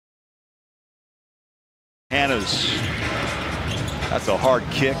Hannah's. That's a hard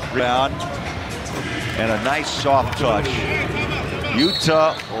kick, rebound, and a nice soft touch.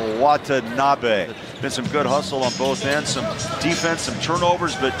 Yuta Watanabe. Been some good hustle on both ends, some defense, some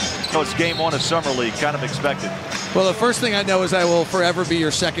turnovers, but it's game one of Summer League, kind of expected. Well, the first thing I know is I will forever be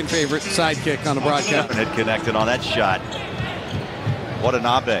your second favorite sidekick on the broadcast. Had connected on that shot.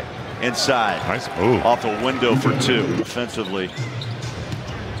 Watanabe inside. Nice move. Off the window for two defensively.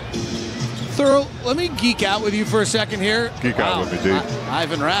 Thurl, let me geek out with you for a second here. Geek out with me, dude.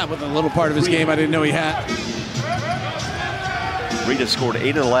 Ivan Rabb with a little part of his game I didn't know he had. Rita scored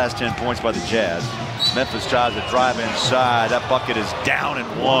 8 of the last 10 points by the Jazz. Memphis tries to drive inside. That bucket is down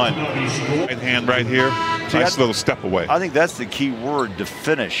and one. Right hand right here. Nice little step away. I think that's the key word, to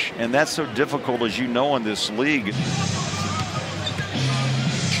finish. And that's so difficult, as you know, in this league.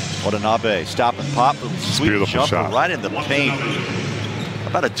 Watanabe, stop and pop. Sweet jumper shot. Right in the paint.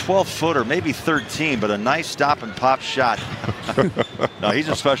 About a 12-footer, maybe 13, but a nice stop and pop shot. No, he's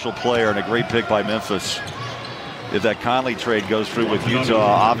a special player and a great pick by Memphis. If that Conley trade goes through with Utah,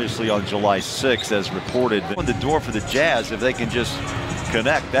 obviously on July 6th, as reported, open the door for the Jazz if they can just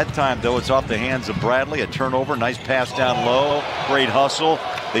connect. That time, though, it's off the hands of Bradley. A turnover, nice pass down low, great hustle.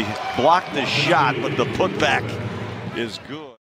 They blocked the shot, but the putback is good.